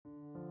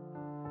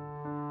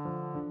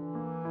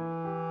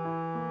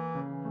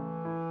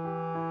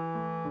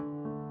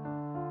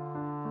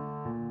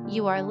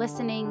You are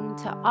listening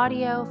to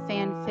Audio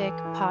Fanfic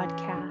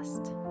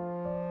Podcast.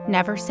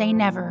 Never Say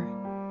Never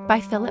by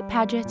Philip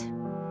Paget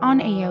on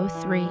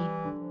AO3.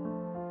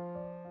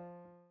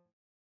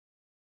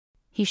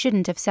 He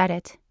shouldn't have said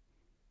it.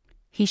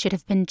 He should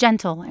have been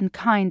gentle and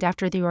kind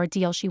after the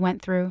ordeal she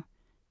went through.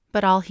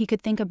 But all he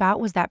could think about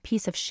was that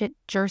piece of shit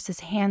Jerse's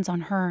hands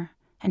on her,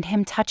 and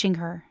him touching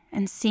her,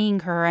 and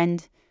seeing her,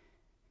 and...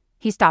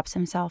 He stops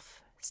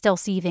himself, still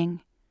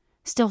seething,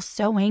 still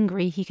so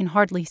angry he can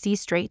hardly see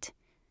straight.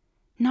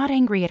 Not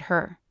angry at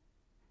her.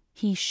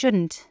 He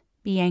shouldn't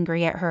be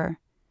angry at her.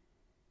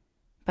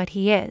 But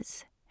he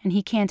is, and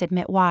he can't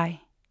admit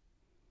why.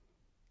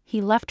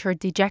 He left her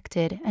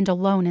dejected and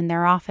alone in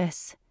their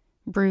office,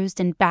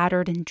 bruised and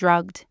battered and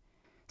drugged,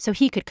 so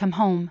he could come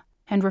home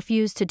and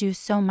refuse to do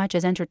so much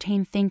as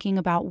entertain thinking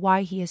about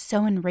why he is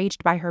so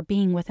enraged by her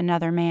being with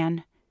another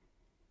man.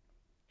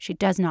 She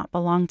does not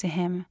belong to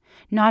him,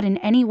 not in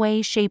any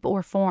way, shape,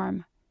 or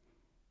form.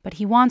 But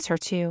he wants her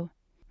to,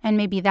 and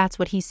maybe that's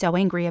what he's so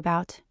angry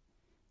about.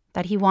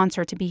 That he wants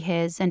her to be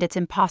his, and it's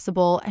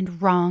impossible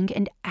and wrong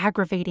and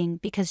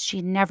aggravating because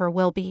she never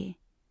will be.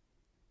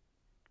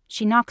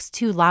 She knocks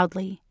too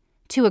loudly,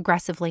 too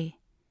aggressively,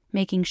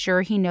 making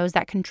sure he knows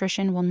that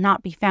contrition will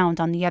not be found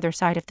on the other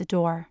side of the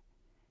door.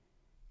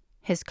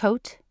 His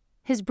coat,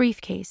 his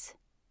briefcase,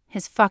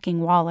 his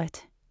fucking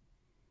wallet.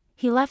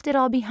 He left it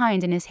all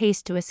behind in his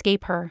haste to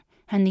escape her,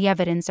 and the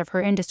evidence of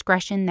her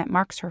indiscretion that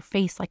marks her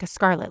face like a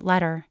scarlet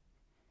letter.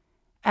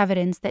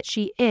 Evidence that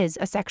she is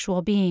a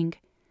sexual being.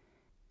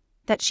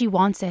 That she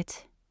wants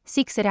it,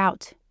 seeks it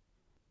out.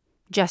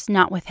 Just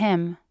not with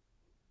him.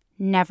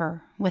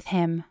 Never with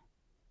him.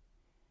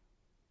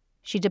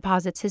 She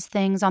deposits his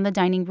things on the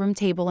dining room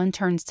table and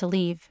turns to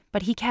leave,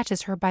 but he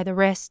catches her by the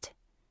wrist.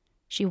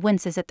 She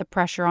winces at the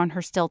pressure on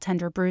her still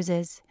tender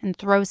bruises and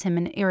throws him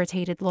an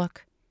irritated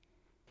look.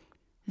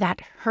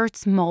 "That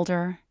hurts,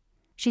 Mulder,"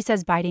 she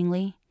says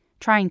bitingly,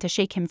 trying to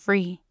shake him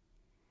free.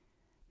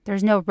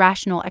 There's no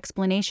rational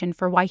explanation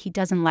for why he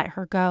doesn't let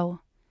her go,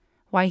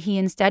 why he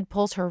instead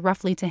pulls her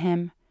roughly to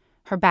him,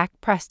 her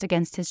back pressed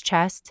against his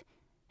chest,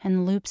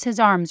 and loops his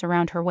arms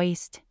around her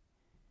waist.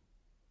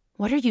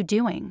 "What are you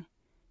doing?"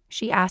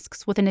 she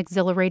asks with an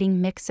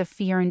exhilarating mix of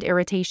fear and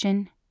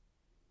irritation.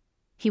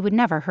 He would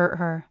never hurt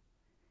her.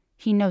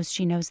 He knows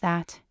she knows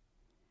that.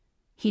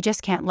 He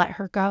just can't let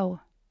her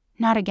go.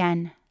 Not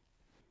again.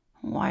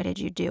 "Why did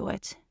you do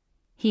it?"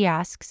 he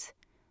asks,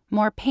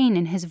 more pain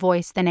in his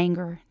voice than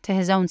anger, to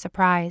his own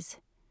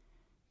surprise.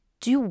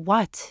 "Do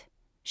what?"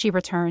 she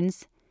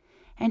returns,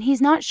 and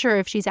he's not sure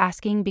if she's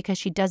asking because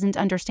she doesn't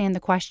understand the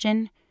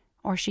question,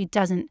 or she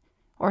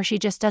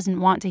just doesn't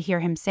want to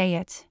hear him say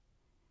it.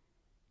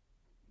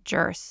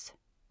 "Jerse,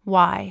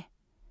 why?"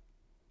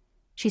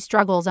 She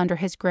struggles under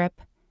his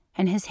grip,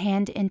 and his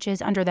hand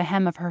inches under the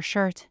hem of her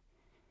shirt,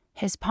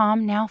 his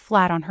palm now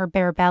flat on her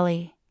bare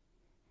belly.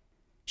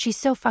 She's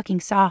so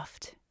fucking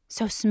soft,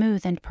 so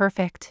smooth and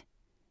perfect.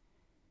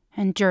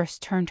 And Jerse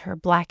turned her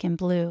black and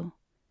blue.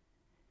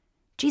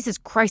 "Jesus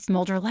Christ,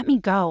 Mulder, let me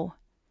go,"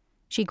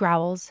 she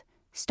growls,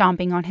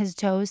 stomping on his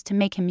toes to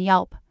make him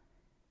yelp.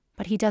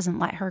 But he doesn't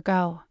let her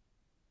go.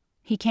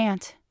 He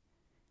can't.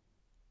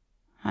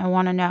 "I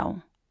want to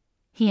know,"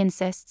 he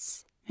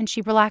insists, and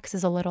she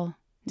relaxes a little,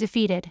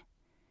 defeated.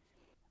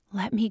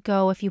 "Let me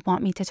go if you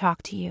want me to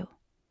talk to you,"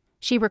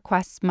 she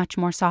requests much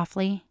more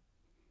softly.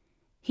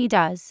 He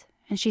does,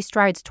 and she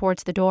strides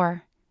towards the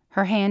door,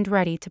 her hand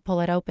ready to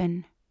pull it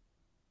open.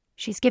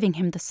 She's giving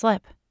him the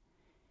slip.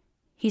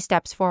 He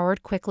steps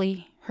forward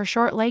quickly, her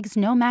short legs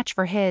no match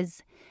for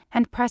his,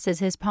 and presses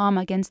his palm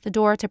against the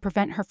door to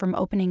prevent her from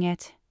opening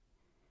it.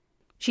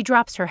 She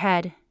drops her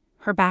head,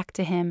 her back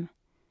to him,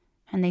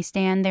 and they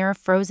stand there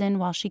frozen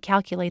while she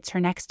calculates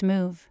her next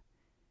move.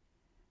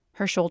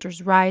 Her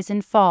shoulders rise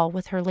and fall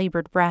with her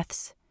labored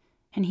breaths,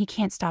 and he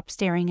can't stop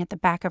staring at the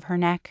back of her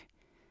neck,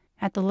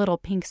 at the little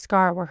pink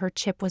scar where her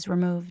chip was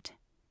removed.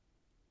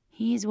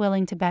 He's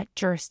willing to bet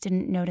Jerse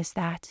didn't notice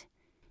that,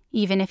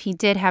 even if he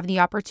did have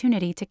the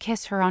opportunity to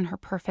kiss her on her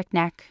perfect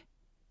neck.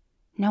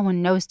 No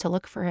one knows to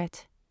look for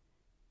it.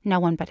 No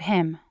one but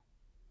him.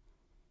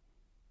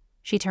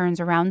 She turns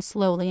around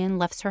slowly and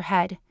lifts her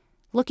head,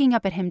 looking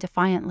up at him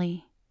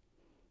defiantly.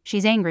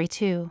 She's angry,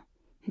 too,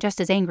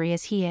 just as angry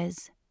as he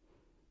is.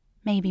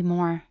 Maybe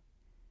more.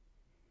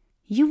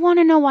 "You want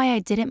to know why I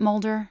did it,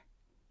 Mulder?"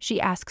 she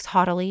asks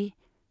haughtily,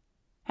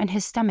 and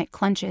his stomach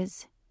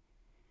clenches.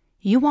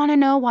 "You want to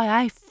know why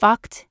I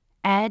fucked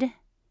Ed?"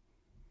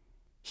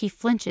 He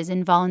flinches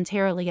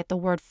involuntarily at the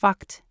word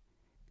fucked,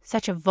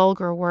 such a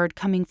vulgar word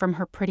coming from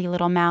her pretty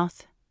little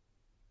mouth.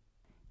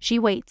 She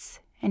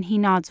waits, and he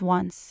nods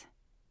once.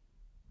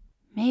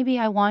 "Maybe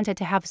I wanted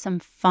to have some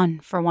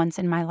fun for once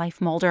in my life,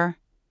 Mulder,"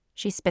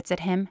 she spits at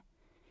him.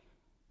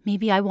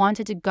 "Maybe I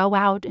wanted to go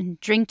out and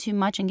drink too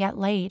much and get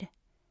laid."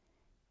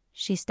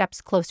 She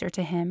steps closer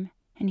to him,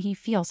 and he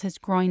feels his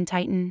groin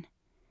tighten.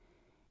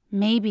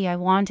 "Maybe I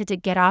wanted to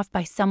get off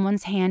by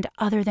someone's hand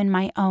other than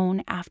my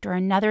own after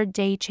another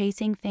day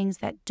chasing things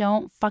that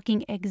don't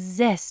fucking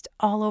exist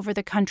all over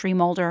the country,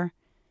 Mulder.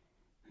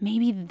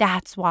 Maybe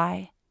that's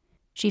why.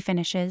 she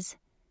finishes,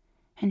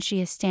 and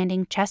she is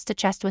standing chest to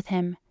chest with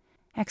him,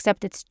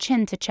 except it's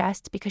chin to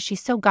chest because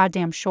she's so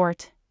goddamn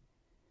short.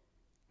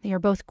 They are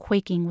both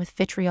quaking with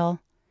vitriol,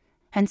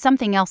 and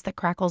something else that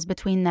crackles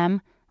between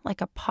them,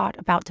 like a pot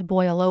about to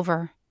boil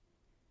over.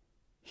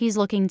 He's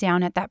looking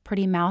down at that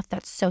pretty mouth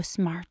that's so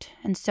smart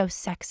and so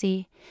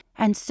sexy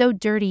and so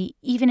dirty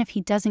even if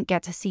he doesn't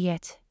get to see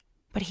it,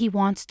 but he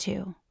wants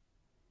to.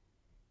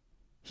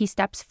 He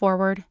steps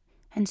forward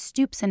and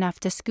stoops enough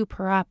to scoop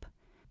her up,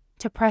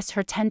 to press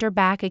her tender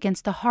back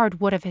against the hard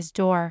wood of his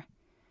door,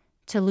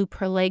 to loop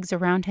her legs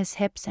around his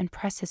hips and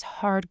press his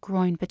hard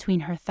groin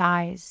between her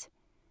thighs.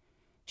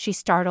 She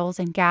startles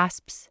and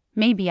gasps,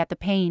 maybe at the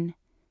pain,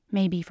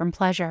 maybe from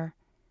pleasure.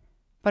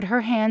 But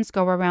her hands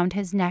go around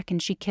his neck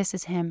and she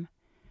kisses him,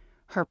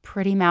 her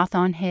pretty mouth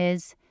on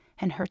his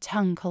and her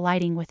tongue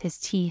colliding with his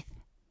teeth.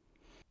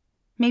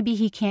 Maybe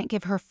he can't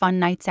give her fun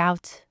nights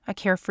out, a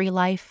carefree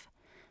life,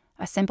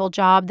 a simple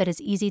job that is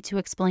easy to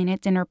explain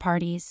at dinner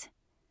parties.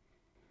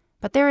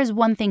 But there is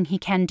one thing he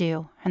can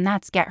do, and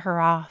that's get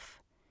her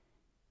off.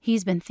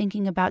 He's been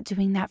thinking about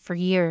doing that for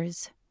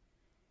years.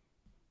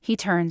 He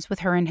turns with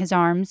her in his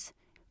arms,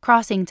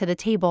 crossing to the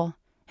table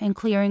and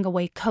clearing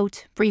away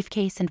coat,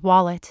 briefcase, and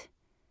wallet.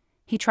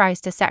 He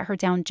tries to set her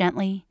down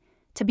gently,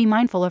 to be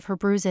mindful of her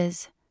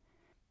bruises.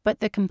 But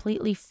the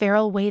completely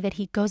feral way that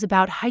he goes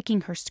about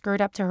hiking her skirt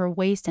up to her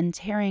waist and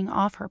tearing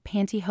off her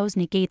pantyhose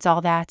negates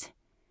all that.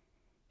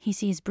 He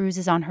sees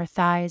bruises on her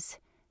thighs,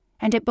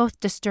 and it both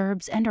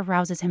disturbs and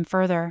arouses him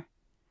further.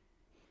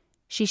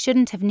 She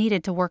shouldn't have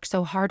needed to work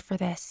so hard for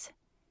this.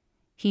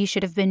 He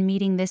should have been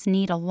meeting this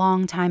need a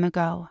long time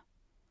ago.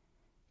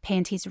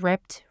 Panties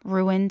ripped,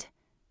 ruined,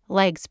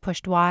 legs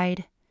pushed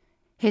wide,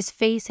 his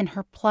face in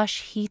her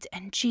plush heat,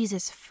 and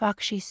Jesus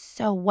fuck, she's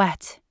so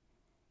wet.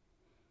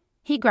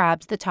 He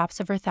grabs the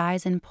tops of her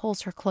thighs and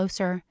pulls her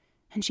closer,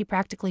 and she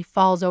practically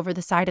falls over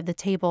the side of the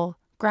table,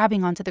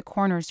 grabbing onto the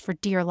corners for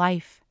dear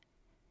life.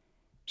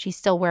 She's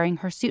still wearing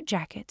her suit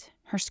jacket,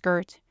 her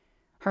skirt.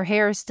 Her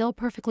hair is still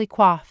perfectly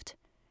coiffed,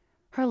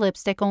 her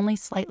lipstick only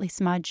slightly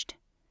smudged.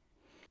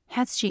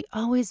 Has she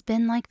always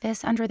been like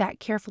this under that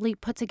carefully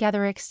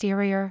put-together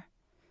exterior?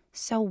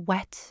 So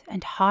wet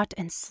and hot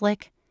and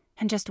slick,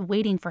 and just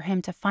waiting for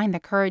him to find the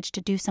courage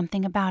to do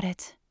something about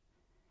it.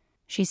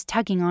 She's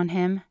tugging on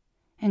him,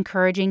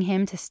 encouraging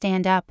him to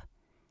stand up,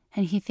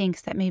 and he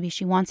thinks that maybe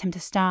she wants him to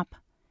stop.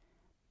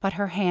 But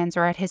her hands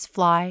are at his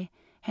fly,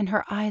 and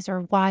her eyes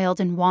are wild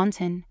and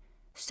wanton,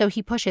 so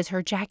he pushes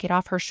her jacket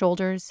off her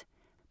shoulders,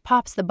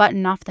 pops the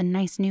button off the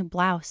nice new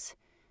blouse,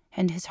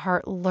 and his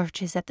heart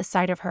lurches at the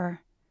sight of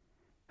her.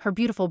 Her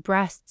beautiful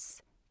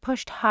breasts,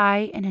 pushed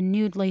high in a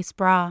nude lace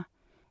bra,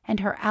 and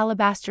her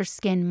alabaster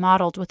skin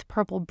mottled with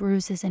purple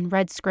bruises and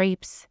red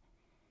scrapes.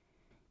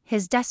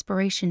 His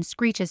desperation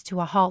screeches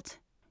to a halt,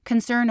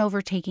 concern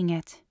overtaking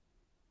it.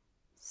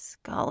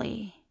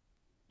 "Scully,"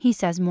 he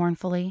says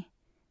mournfully,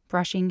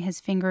 brushing his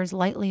fingers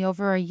lightly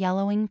over a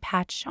yellowing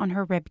patch on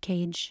her rib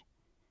cage.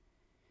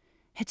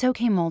 "It's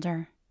okay,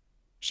 Mulder,"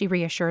 she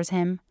reassures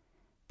him,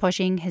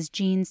 pushing his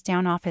jeans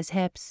down off his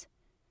hips.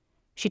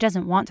 She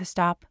doesn't want to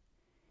stop.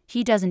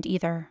 He doesn't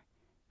either,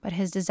 but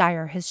his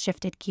desire has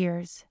shifted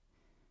gears.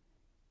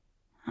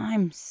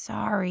 "I'm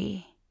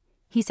sorry,"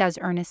 he says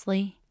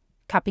earnestly,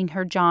 cupping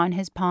her jaw in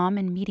his palm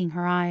and meeting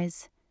her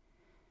eyes.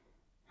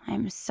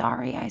 "I'm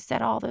sorry I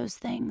said all those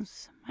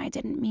things. I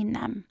didn't mean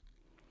them."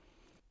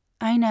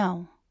 "I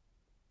know,"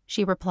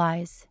 she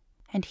replies,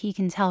 and he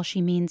can tell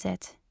she means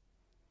it.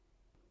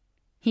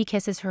 He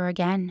kisses her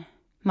again,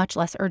 much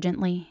less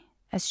urgently,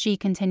 as she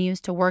continues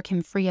to work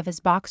him free of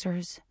his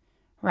boxers,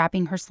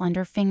 wrapping her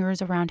slender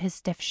fingers around his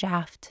stiff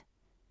shaft.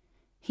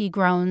 He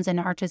groans and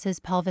arches his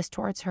pelvis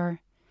towards her,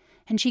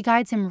 and she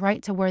guides him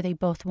right to where they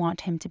both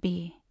want him to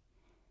be.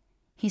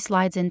 He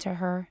slides into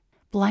her,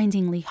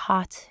 blindingly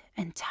hot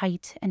and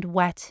tight and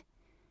wet,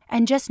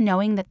 and just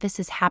knowing that this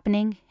is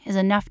happening is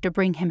enough to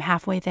bring him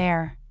halfway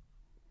there.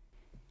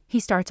 He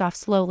starts off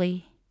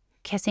slowly,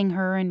 kissing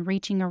her and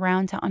reaching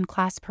around to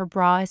unclasp her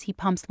bra as he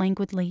pumps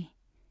languidly.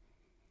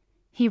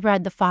 He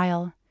read the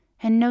file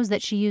and knows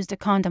that she used a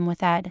condom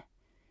with Ed,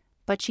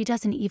 but she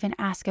doesn't even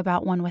ask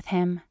about one with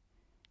him.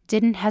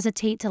 Didn't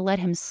hesitate to let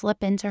him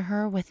slip into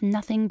her with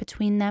nothing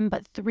between them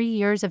but 3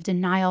 years of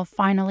denial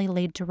finally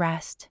laid to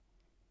rest.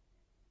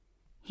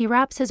 He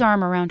wraps his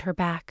arm around her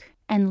back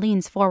and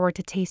leans forward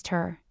to taste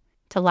her,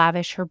 to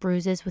lavish her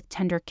bruises with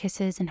tender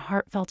kisses and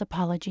heartfelt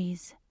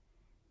apologies.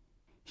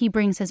 He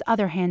brings his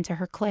other hand to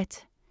her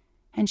clit,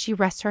 and she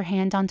rests her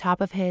hand on top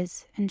of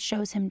his and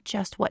shows him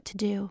just what to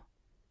do,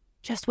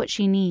 just what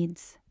she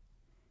needs.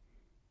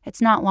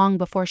 It's not long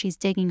before she's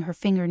digging her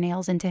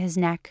fingernails into his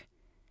neck,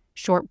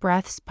 short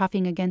breaths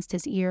puffing against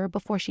his ear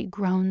before she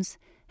groans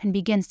and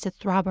begins to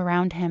throb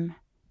around him.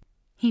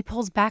 He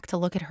pulls back to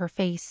look at her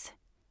face,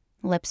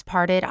 lips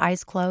parted,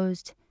 eyes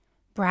closed,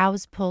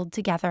 brows pulled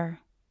together.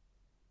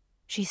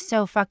 She's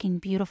so fucking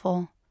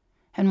beautiful,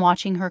 and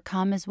watching her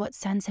come is what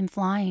sends him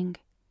flying.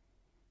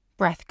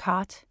 Breath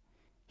caught,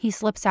 he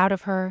slips out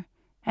of her,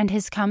 and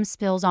his cum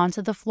spills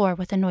onto the floor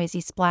with a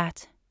noisy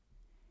splat.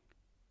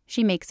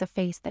 She makes a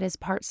face that is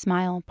part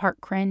smile, part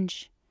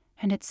cringe,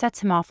 and it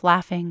sets him off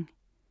laughing.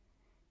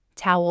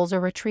 Towels are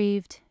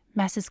retrieved,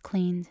 messes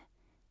cleaned,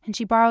 and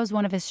she borrows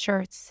one of his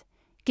shirts,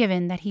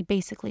 given that he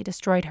basically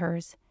destroyed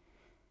hers.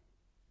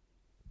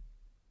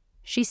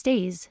 She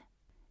stays,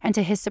 and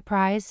to his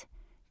surprise,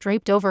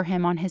 draped over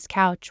him on his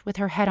couch with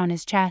her head on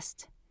his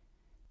chest.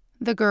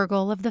 The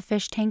gurgle of the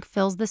fish tank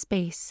fills the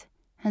space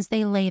as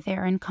they lay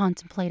there in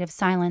contemplative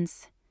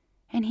silence,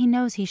 and he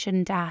knows he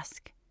shouldn't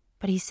ask,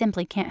 but he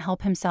simply can't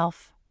help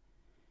himself.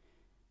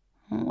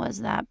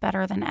 Was that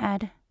better than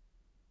Ed?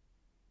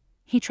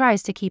 He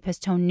tries to keep his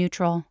tone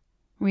neutral,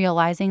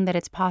 realizing that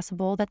it's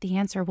possible that the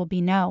answer will be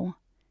no.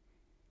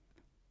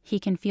 He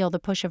can feel the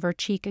push of her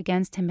cheek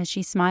against him as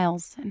she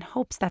smiles and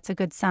hopes that's a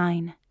good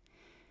sign.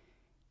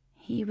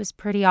 He was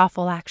pretty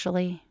awful,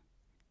 actually.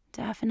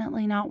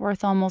 Definitely not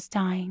worth almost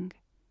dying,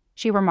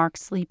 she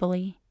remarks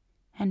sleepily,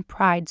 and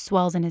pride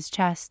swells in his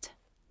chest.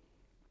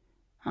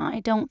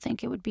 I don't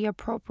think it would be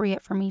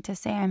appropriate for me to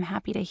say I'm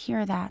happy to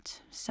hear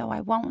that, so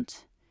I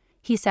won't,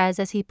 he says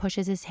as he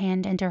pushes his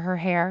hand into her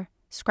hair,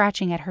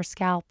 scratching at her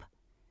scalp.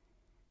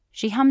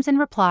 She hums in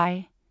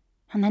reply,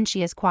 and then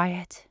she is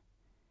quiet.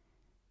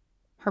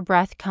 Her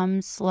breath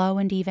comes slow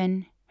and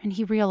even, and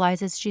he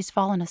realizes she's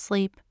fallen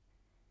asleep.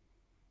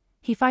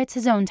 He fights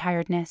his own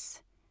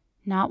tiredness,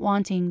 not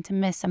wanting to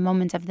miss a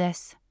moment of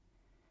this.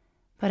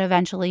 But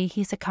eventually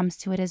he succumbs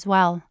to it as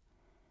well,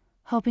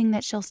 hoping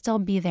that she'll still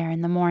be there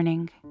in the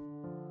morning.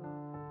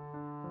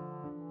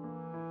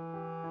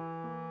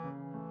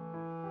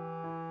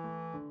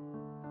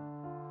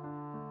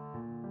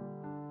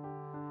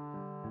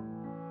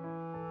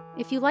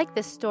 If you like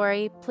this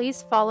story,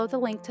 please follow the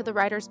link to the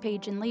writer's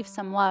page and leave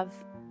some love.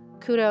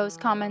 Kudos,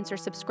 comments, or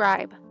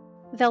subscribe.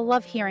 They'll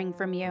love hearing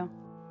from you.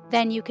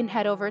 Then you can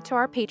head over to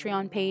our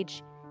Patreon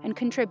page and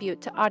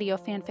contribute to Audio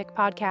Fanfic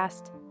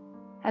Podcast.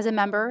 As a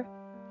member,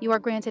 you are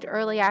granted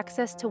early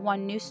access to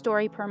one new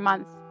story per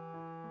month.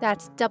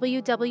 That's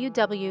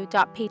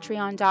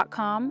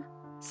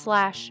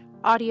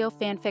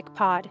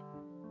www.patreon.com/audiofanficpod.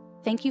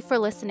 Thank you for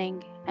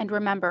listening, and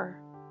remember,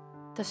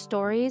 the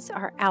stories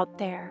are out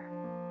there.